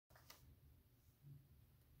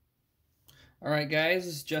Alright guys,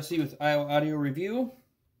 this is Jesse with Iowa Audio Review,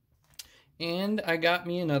 and I got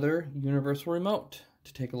me another Universal remote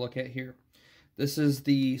to take a look at here. This is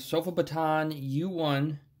the Baton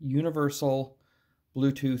U1 Universal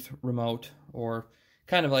Bluetooth remote, or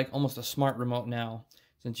kind of like almost a smart remote now,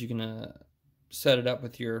 since you can set it up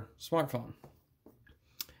with your smartphone.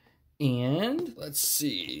 And let's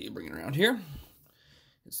see, bring it around here.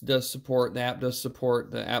 The app does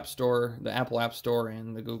support the App Store, the Apple App Store,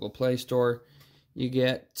 and the Google Play Store. You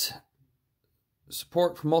get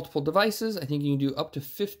support for multiple devices. I think you can do up to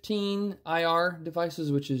 15 IR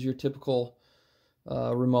devices, which is your typical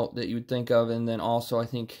remote that you would think of. And then also, I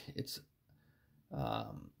think it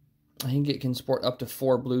can support up to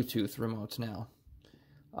 4 Bluetooth remotes now.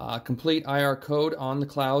 Complete IR code on the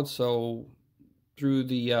cloud, so through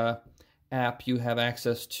the app you have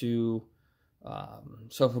access to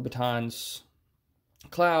Baton's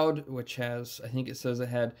cloud, which has, I think it says it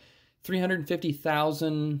had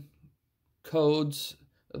 350,000 codes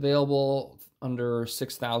available under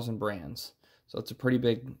 6,000 brands. So it's a pretty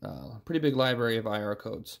big library of IR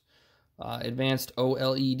codes. Advanced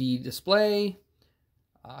OLED display,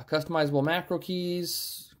 customizable macro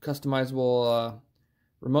keys, customizable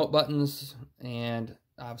remote buttons, and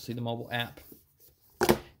obviously the mobile app.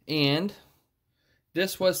 And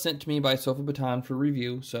this was sent to me by Baton for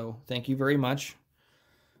review, so thank you very much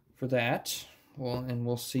for that. Well, and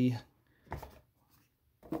we'll see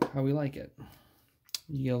how we like it.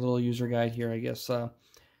 You get a little user guide here, I guess.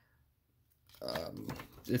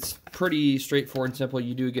 It's pretty straightforward and simple.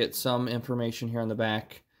 You do get some information here on the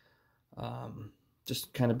back,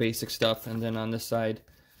 just kind of basic stuff. And then on this side,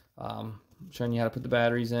 showing you how to put the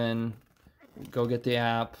batteries in, go get the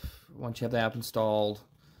app once you have the app installed,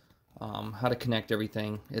 how to connect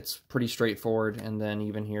everything. It's pretty straightforward. And then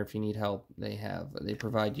even here, if you need help, they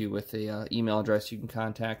provide you with a email address you can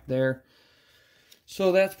contact there.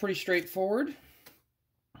 So that's pretty straightforward.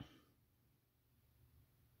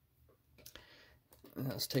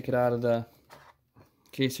 Let's take it out of the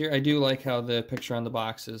case here. I do like how the picture on the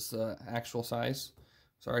box is actual size.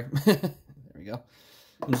 Sorry. There we go.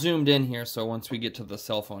 I'm zoomed in here, so once we get to the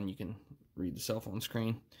cell phone, you can read the cell phone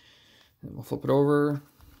screen. And we'll flip it over.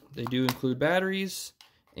 They do include batteries,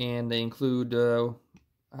 and they include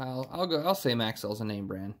I'll say Maxell's a name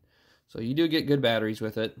brand, so you do get good batteries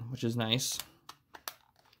with it, which is nice.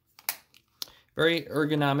 Very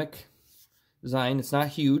ergonomic design. It's not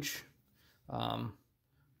huge.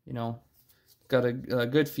 You know, got a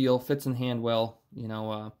good feel. Fits in hand well. You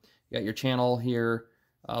know, you got your channel here,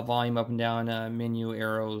 volume up and down, menu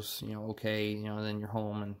arrows. You know, okay. You know, then your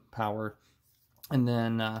home and power, and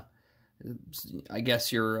then I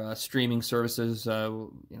guess your streaming services. You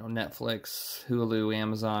know, Netflix, Hulu,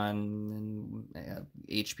 Amazon, and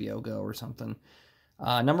HBO Go or something.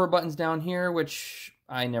 Number of buttons down here, which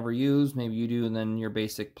I never use. Maybe you do. And then your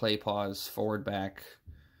basic play, pause, forward, back,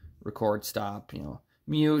 record, stop. You know,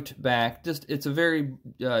 mute, back. Just it's a very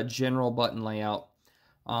general button layout.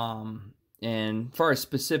 And as far as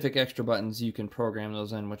specific extra buttons, you can program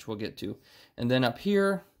those in, which we'll get to. And then up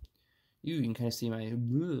here, you can kind of see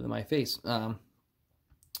my face. The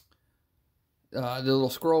little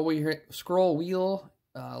scroll wheel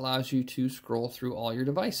allows you to scroll through all your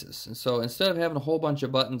devices. And so instead of having a whole bunch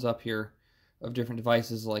of buttons up here of different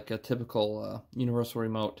devices like a typical Universal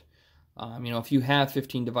remote, you know, if you have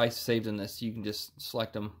 15 devices saved in this, you can just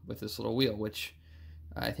select them with this little wheel, which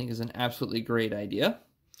I think is an absolutely great idea.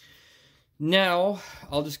 Now,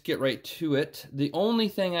 I'll just get right to it. The only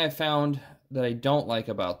thing I found that I don't like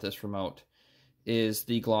about this remote is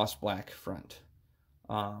the gloss black front.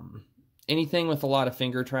 Anything with a lot of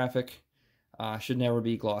finger traffic should never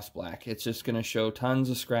be gloss black. It's just going to show tons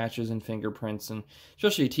of scratches and fingerprints, and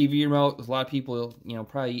especially a TV remote. With a lot of people, you know,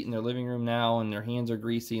 probably eat in their living room now, and their hands are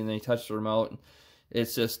greasy, and they touch the remote.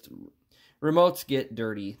 It's just, remotes get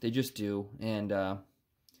dirty. They just do. And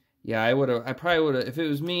yeah, I probably would have, if it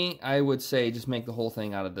was me, I would say just make the whole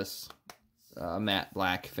thing out of this matte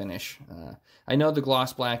black finish. I know the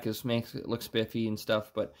gloss black makes it look spiffy and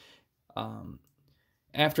stuff, but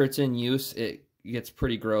after it's in use, it gets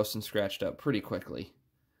pretty gross and scratched up pretty quickly.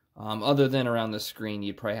 Other than around the screen,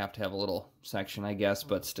 you'd probably have to have a little section, I guess,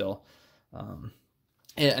 but still.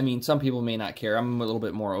 I mean, some people may not care. I'm a little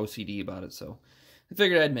bit more OCD about it, so I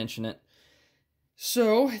figured I'd mention it.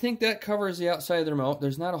 So, I think that covers the outside of the remote.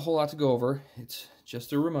 There's not a whole lot to go over. It's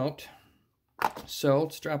just a remote. So,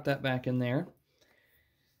 let's drop that back in there.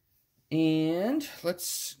 And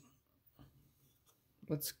let's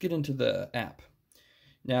get into the app.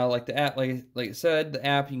 Now, like the app, like I said, the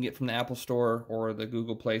app you can get from the Apple Store or the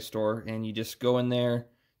Google Play Store, and you just go in there,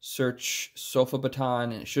 search Sofa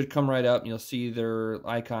Baton, and it should come right up. You'll see their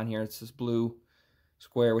icon here. It's this blue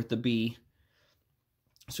square with the B.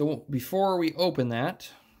 So before we open that,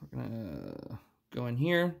 we're gonna go in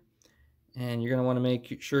here, and you're gonna want to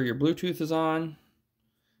make sure your Bluetooth is on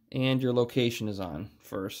and your location is on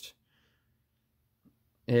first.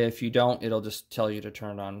 If you don't, it'll just tell you to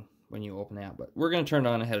turn it on when you open the app, but we're gonna turn it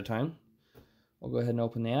on ahead of time. We'll go ahead and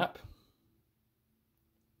open the app.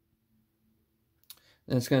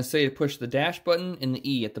 And it's going to say to push the dash button and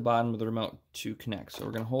the E at the bottom of the remote to connect. So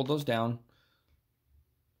we're going to hold those down.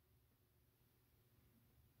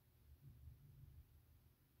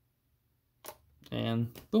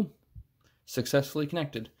 And boom, successfully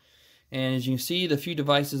connected. And as you can see, the few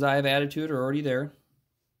devices I have added to it are already there.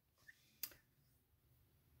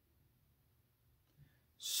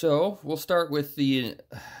 So we'll start with the,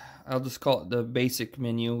 I'll just call it the basic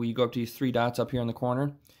menu. You go up to these three dots up here in the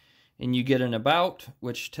corner, and you get an About,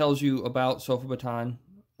 which tells you about Sofa Baton.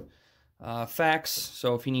 Facts,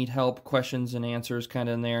 so if you need help, questions and answers kind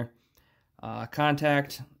of in there.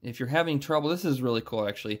 Contact, if you're having trouble, this is really cool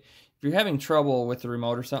actually. If you're having trouble with the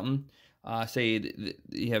remote or something, say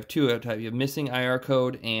you have two types. You have missing IR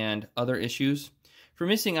code and other issues. For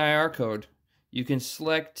missing IR code, you can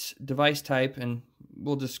select device type, and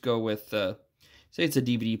we'll just go with, say it's a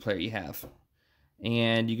DVD player you have.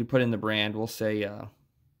 And you can put in the brand, we'll say,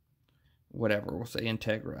 whatever, we'll say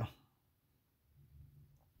Integra.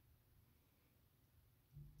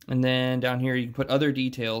 And then down here you can put other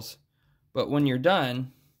details, but when you're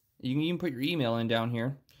done, you can even put your email in down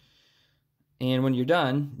here. And when you're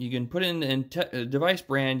done, you can put in a device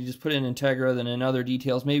brand, you just put in Integra, then in other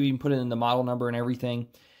details, maybe you can put in the model number and everything,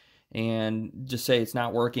 and just say it's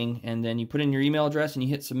not working, and then you put in your email address and you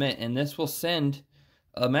hit submit, and this will send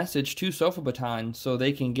a message to Sofa Baton so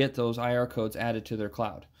they can get those IR codes added to their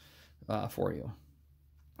cloud. For you.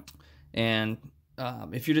 And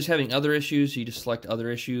if you're just having other issues, you just select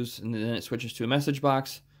other issues, and then it switches to a message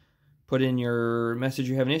box. Put in your message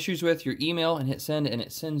you're having issues with, your email, and hit send, and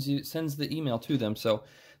it sends the email to them. So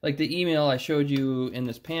like the email I showed you in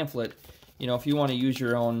this pamphlet, you know, if you want to use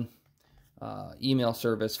your own email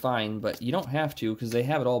service, fine, but you don't have to, because they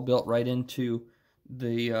have it all built right into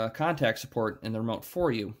the contact support in the remote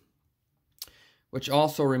for you. Which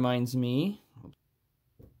also reminds me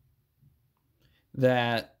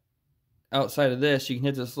that outside of this, you can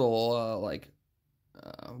hit this little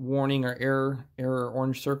warning or error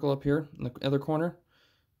orange circle up here in the other corner.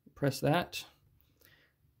 Press that,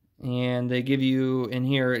 and they give you in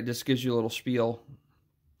here, it just gives you a little spiel.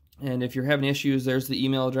 And if you're having issues, there's the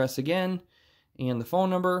email address again and the phone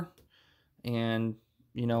number. And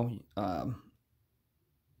you know,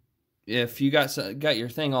 if you got your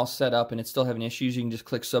thing all set up and it's still having issues, you can just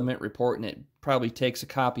click submit report, and it probably takes a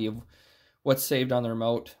copy of what's saved on the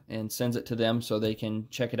remote and sends it to them so they can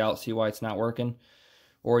check it out, see why it's not working.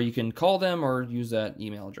 Or you can call them or use that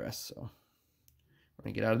email address. So we're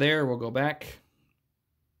going to get out of there. We'll go back.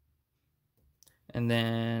 And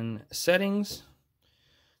then settings.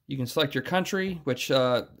 You can select your country, which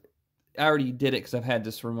I already did it because I've had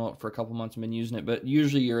this remote for a couple months and been using it. But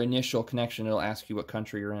usually your initial connection, it'll ask you what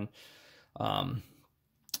country you're in. And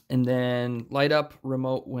then light up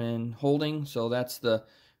remote when holding. So that's the...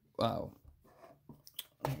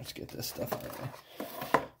 let's get this stuff out of the way.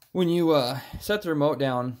 When you set the remote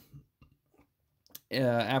down,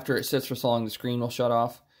 after it sits for so long, the screen will shut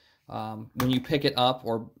off. When you pick it up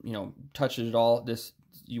or touch it at all,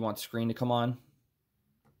 you want the screen to come on.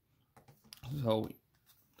 So,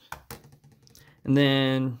 and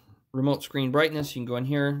then remote screen brightness, you can go in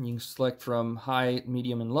here. You can select from high,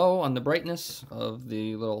 medium, and low on the brightness of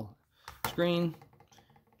the little screen,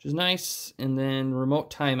 which is nice. And then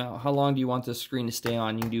remote timeout. How long do you want this screen to stay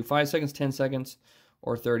on? You can do 5 seconds, 10 seconds,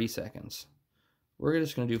 or 30 seconds. We're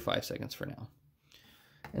just going to do 5 seconds for now.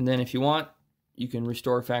 And then if you want, you can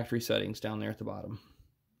restore factory settings down there at the bottom.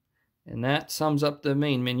 And that sums up the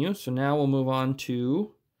main menu. So now we'll move on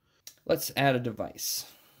to, let's add a device.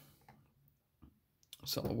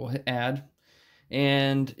 So we'll hit add.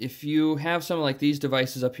 And if you have some like these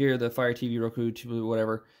devices up here, the Fire TV, Roku, TV,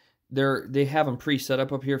 whatever, they have them pre-set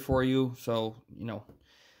up here for you. So,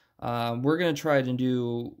 we're going to try to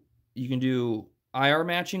do, you can do IR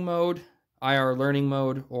matching mode, IR learning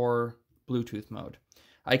mode, or Bluetooth mode.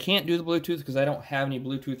 I can't do the Bluetooth because I don't have any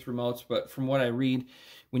Bluetooth remotes, but from what I read,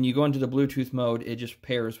 when you go into the Bluetooth mode, it just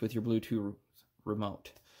pairs with your Bluetooth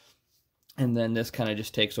remote. And then this kind of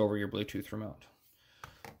just takes over your Bluetooth remote.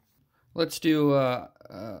 Let's do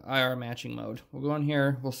IR matching mode. We'll go in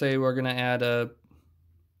here, we'll say we're going to add a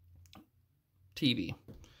TV.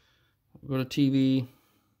 We'll go to TV.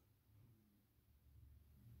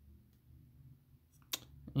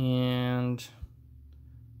 And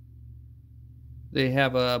they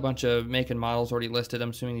have a bunch of make and models already listed.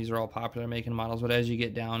 I'm assuming these are all popular make and models, but as you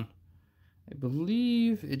get down, I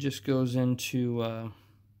believe it just goes into,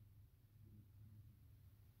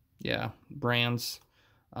 yeah, brands.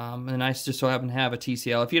 And I just so happen to have a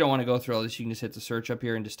TCL. If you don't want to go through all this, you can just hit the search up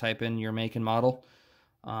here and just type in your make and model.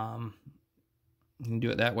 You can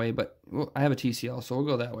do it that way, but I have a TCL, so we'll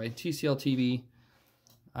go that way. TCL TV.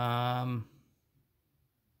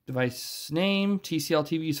 Device name, TCL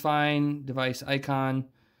TV is fine. Device icon,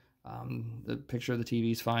 the picture of the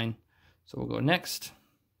TV is fine. So we'll go next.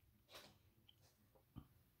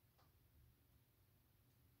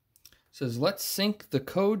 It says, let's sync the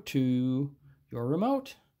code to your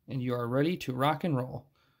remote, and you are ready to rock and roll.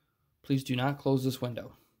 Please do not close this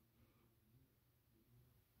window.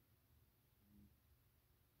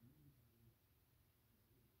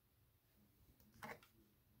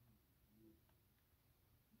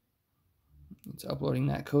 It's uploading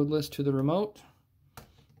that code list to the remote.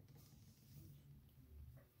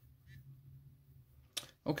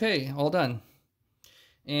 Okay, all done.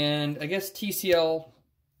 And I guess TCL,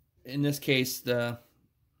 in this case, it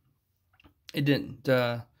didn't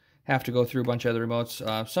have to go through a bunch of other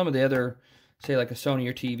remotes. Some of the other, say like a Sony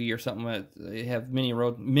or TV or something, they have mini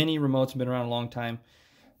remotes, been around a long time.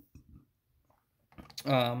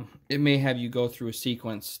 It may have you go through a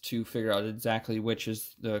sequence to figure out exactly which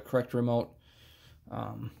is the correct remote.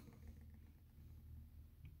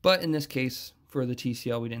 But in this case, for the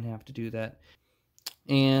TCL, we didn't have to do that.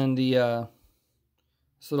 And the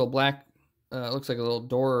this little black, looks like a little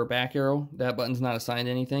door or back arrow. That button's not assigned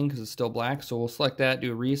to anything because it's still black. So we'll select that,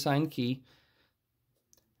 do a reassign key.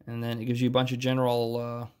 And then it gives you a bunch of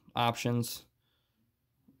general options.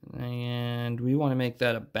 And we want to make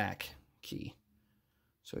that a back key.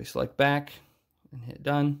 So we select back and hit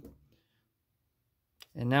done.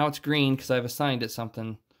 And now it's green because I've assigned it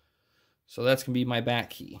something. So that's going to be my back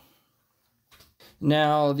key.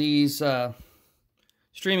 Now these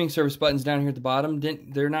streaming service buttons down here at the bottom,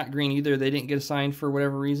 they're not green either. They didn't get assigned for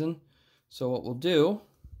whatever reason. So what we'll do,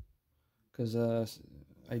 because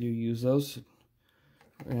I do use those,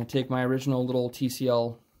 we're going to take my original little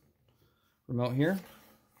TCL remote here.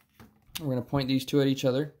 We're going to point these two at each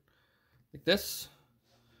other like this.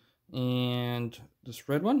 And this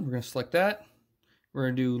red one, we're going to select that. We're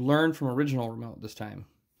going to do learn from original remote this time.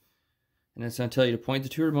 And it's going to tell you to point the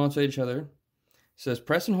two remotes at each other. It says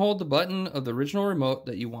press and hold the button of the original remote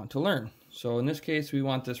that you want to learn. So in this case, we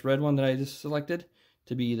want this red one that I just selected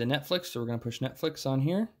to be the Netflix. So we're going to push Netflix on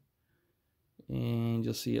here. And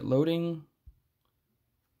you'll see it loading.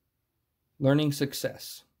 Learning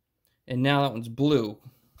success. And now that one's blue.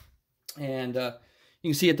 And you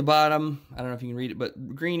can see at the bottom, I don't know if you can read it,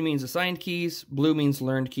 but green means assigned keys, blue means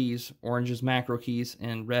learned keys, orange is macro keys,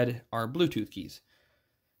 and red are Bluetooth keys.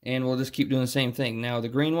 And we'll just keep doing the same thing. Now the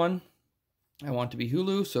green one, I want to be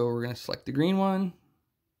Hulu, so we're going to select the green one.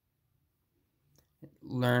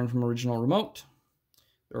 Learn from original remote.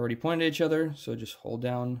 They're already pointed at each other, so just hold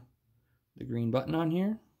down the green button on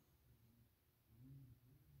here.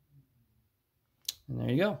 And there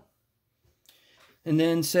you go. And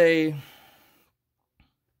then say,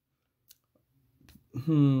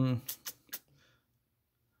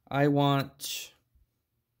 I want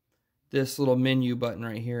this little menu button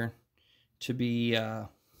right here to be the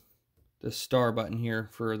star button here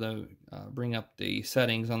for the bring up the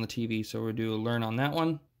settings on the TV. So we'll do a learn on that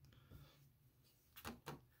one.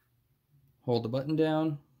 Hold the button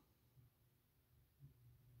down.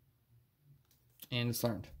 And it's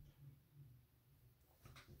learned.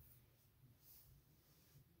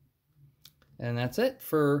 And that's it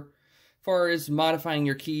for far as modifying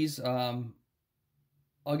your keys. I'll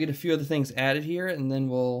get a few other things added here, and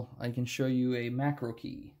then I can show you a macro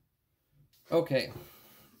key. Okay.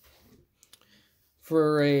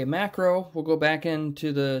 For a macro, we'll go back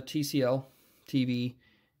into the TCL TV,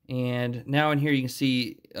 and now in here you can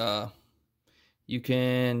see you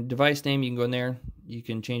can device name. You can go in there. You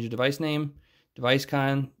can change the device name, device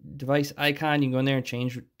icon. You can go in there and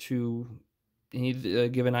change to any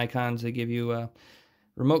given icons. They give you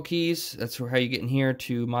remote keys. That's how you get in here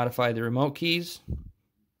to modify the remote keys.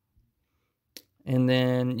 And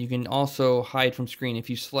then you can also hide from screen. If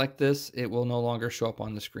you select this, it will no longer show up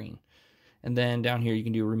on the screen. And then down here you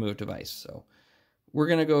can do remove device. So we're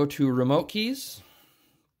going to go to remote keys.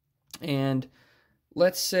 And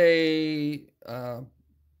let's say we're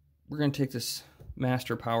going to take this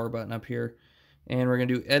master power button up here, and we're going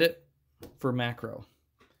to do edit for macro.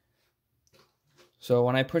 So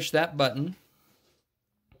when I push that button,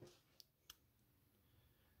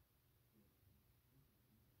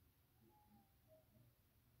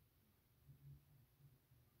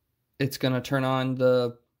 it's going to turn on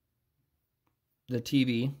the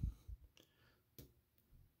TV.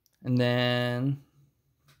 And then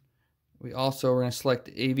we also are going to select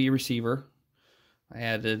the AV receiver. I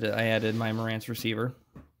added my Marantz receiver.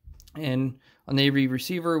 And on the AV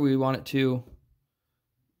receiver, we want it to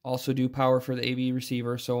also do power for the AV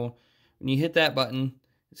receiver. So when you hit that button,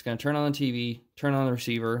 it's going to turn on the TV, turn on the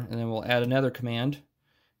receiver, and then we'll add another command.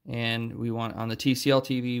 And we want, on the TCL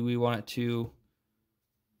TV, we want it to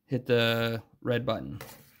hit the red button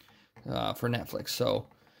for Netflix. So,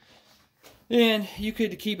 and you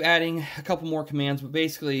could keep adding a couple more commands, but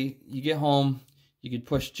basically, you get home, you could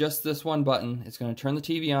push just this one button. It's going to turn the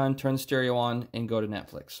TV on, turn the stereo on, and go to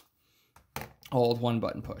Netflix. All with one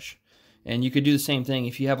button push. And you could do the same thing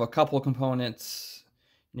if you have a couple of components.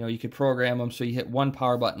 You know, you could program them so you hit one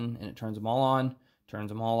power button and it turns them all on, turns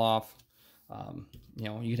them all off. You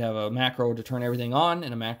know, you could have a macro to turn everything on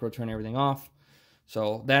and a macro to turn everything off.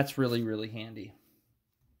 So that's really, really handy.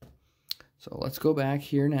 So let's go back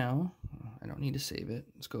here now. I don't need to save it.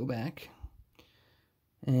 Let's go back.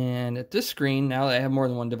 And at this screen, now that I have more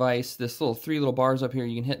than one device, this three little bars up here,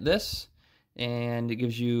 you can hit this, and it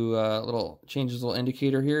gives you changes a little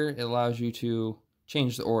indicator here. It allows you to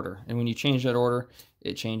change the order. And when you change that order,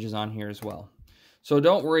 it changes on here as well. So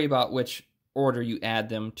don't worry about which order you add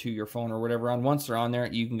them to your phone or whatever on. Once they're on there,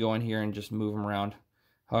 you can go in here and just move them around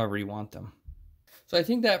however you want them. So I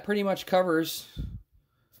think that pretty much covers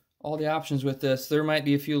all the options with this. There might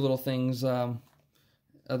be a few little things, other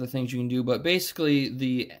things you can do, but basically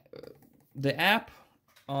the app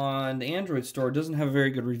on the Android store doesn't have a very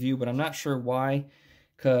good review, but I'm not sure why,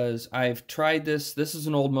 because I've tried this. This is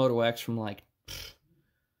an old Moto X from like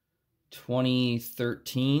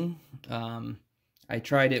 2013. I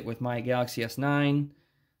tried it with my Galaxy S9,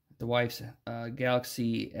 the wife's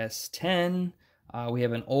Galaxy S10. We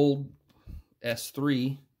have an old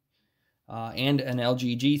S3 and an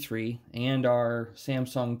LG G3 and our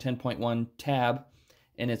Samsung 10.1 Tab,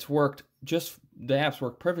 and it's worked the apps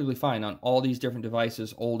work perfectly fine on all these different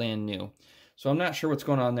devices, old and new. So I'm not sure what's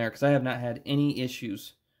going on there because I have not had any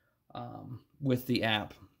issues with the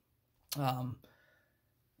app.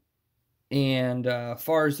 And as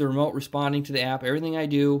far as the remote responding to the app, everything I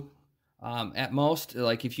do, at most,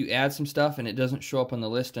 like if you add some stuff and it doesn't show up on the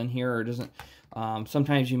list on here, or it doesn't,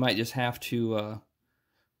 sometimes you might just have to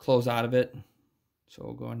close out of it. So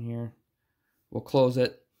we'll go in here, we'll close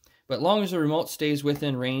it. But as long as the remote stays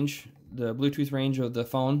within range, the Bluetooth range of the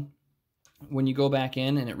phone, when you go back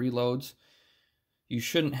in and it reloads, you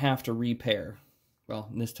shouldn't have to repair. Well,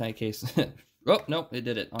 in this case, oh, nope, it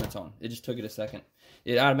did it on its own. It just took it a second.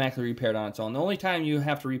 It automatically repaired on its own. The only time you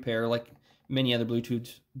have to repair, like many other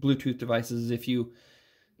Bluetooth devices, is if you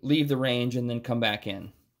leave the range and then come back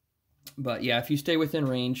in. But yeah, if you stay within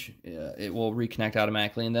range, it will reconnect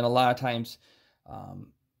automatically. And then a lot of times,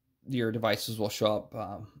 your devices will show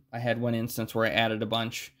up. I had one instance where I added a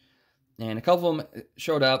bunch, and a couple of them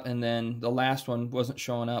showed up, and then the last one wasn't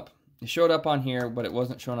showing up. It showed up on here, but it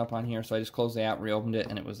wasn't showing up on here, so I just closed the app, reopened it,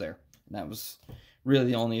 and it was there. And that was really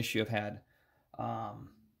the only issue I've had.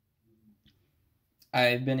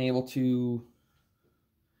 I've been able to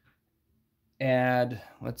add,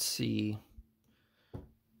 let's see,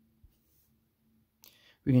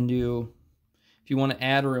 we can do, if you want to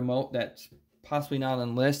add a remote that's possibly not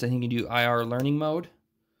on the list, I think you can do IR learning mode.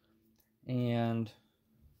 And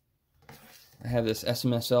I have this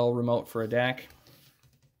SMSL remote for a DAC.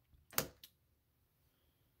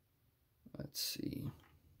 Let's see.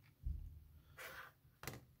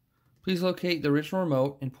 Please locate the original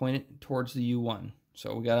remote and point it towards the U1.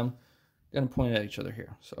 So we got them pointed at each other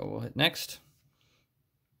here. So we'll hit next.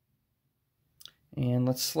 And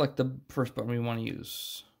let's select the first button we want to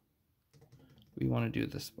use. We want to do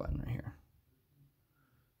this button right here.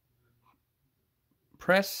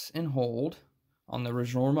 Press and hold on the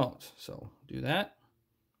original remote. So do that.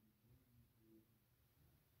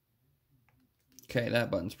 Okay, that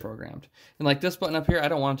button's programmed. And like this button up here, I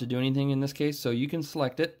don't want it to do anything in this case, so you can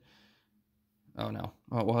select it. Oh no.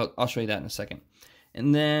 Oh, well, I'll show you that in a second.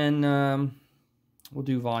 And then we'll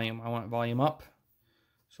do volume. I want volume up.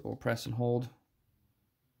 So we'll press and hold.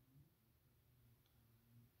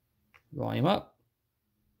 Volume up.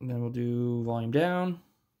 And then we'll do volume down.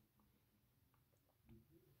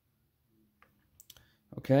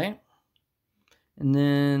 Okay. And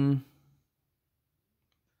then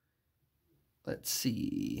let's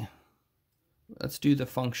see. Let's do the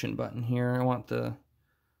function button here.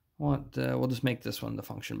 We'll just make this one the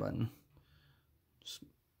function button. Just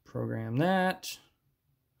program that.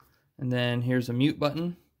 And then here's a mute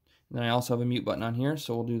button. And then I also have a mute button on here,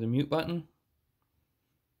 so we'll do the mute button.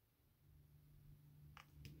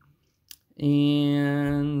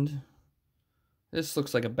 And this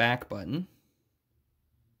looks like a back button.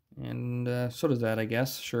 And so does that, I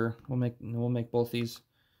guess. Sure, we'll make both these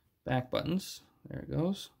back buttons. There it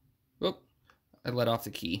goes. Oop, I let off the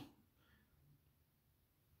key.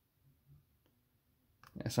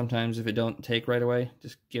 Yeah, sometimes if it don't take right away,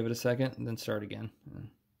 just give it a second and then start again.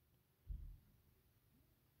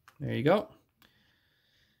 There you go.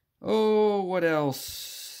 Oh, what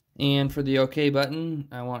else? And for the OK button,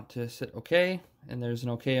 I want to hit OK, and there's an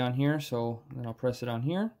OK on here, so then I'll press it on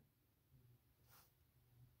here.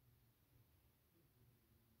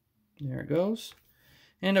 There it goes.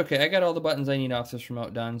 And okay, I got all the buttons I need off this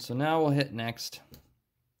remote done, so now we'll hit next.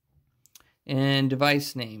 And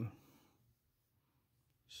device name.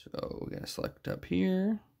 So we gotta select up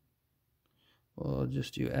here. We'll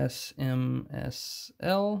just do SMSL.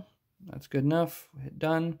 That's good enough. We'll hit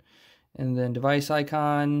done. And then device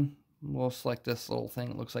icon. We'll select this little thing.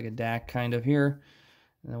 It looks like a DAC kind of here.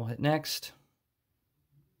 And then we'll hit next.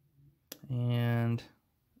 And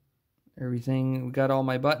everything. We got all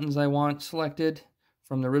my buttons I want selected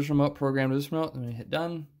from the original remote program to this remote. Then we hit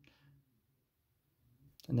done.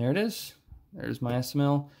 And there it is. There's my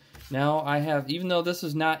SML. Now I have, even though this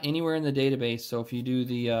is not anywhere in the database, so if you do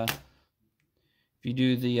the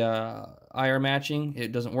IR matching,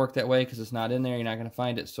 it doesn't work that way because it's not in there. You're not going to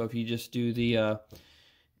find it. So if you just do the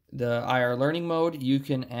IR learning mode, you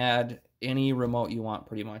can add any remote you want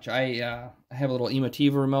pretty much. I have a little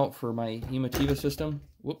Emotiva remote for my Emotiva system.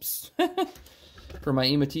 Whoops. For my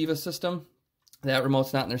Emotiva system. That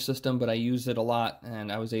remote's not in their system, but I use it a lot,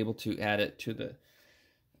 and I was able to add it to the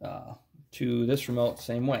to this remote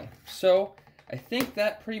same way. So I think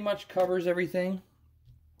that pretty much covers everything.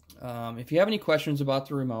 If you have any questions about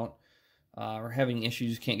the remote or having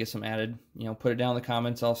issues, can't get some added, put it down in the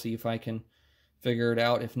comments. I'll see if I can figure it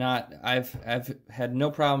out. If not, I've had no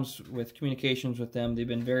problems with communications with them. They've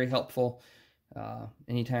been very helpful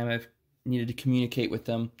anytime I've needed to communicate with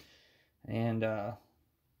them, and I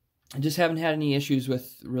just haven't had any issues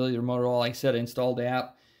with really the remote at all. Like I said, I installed the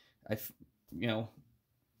app. I've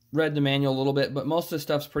read the manual a little bit, but most of the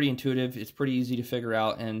stuff's pretty intuitive. It's pretty easy to figure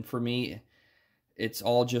out, and for me, it's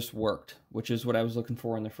all just worked, which is what I was looking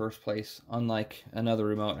for in the first place, unlike another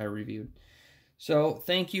remote I reviewed. So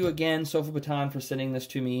thank you again, Sofa Baton, for sending this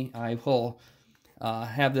to me. I will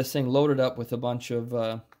have this thing loaded up with a bunch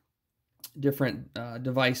of different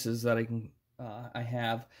devices that I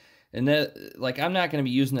have. And that, like, I'm not going to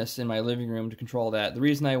be using this in my living room to control that. The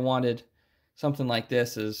reason I wanted something like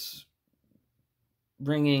this is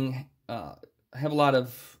I have a lot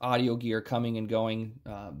of audio gear coming and going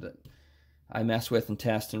that I mess with and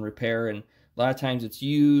test and repair, and a lot of times it's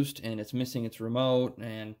used and it's missing its remote,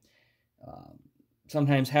 and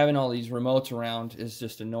sometimes having all these remotes around is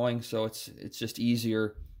just annoying, so it's just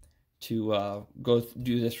easier to go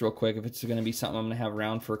do this real quick. If it's going to be something I'm going to have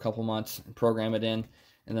around for a couple months, and program it in,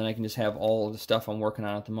 and then I can just have all of the stuff I'm working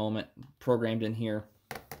on at the moment programmed in here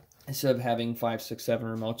instead of having 5, 6,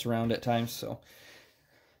 7 remotes around at times. So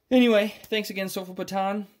anyway, thanks again, Sofa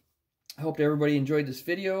Baton. I hope everybody enjoyed this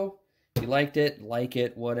video. If you liked it, like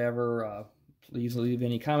it, whatever, please leave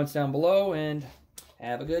any comments down below, and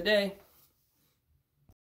have a good day.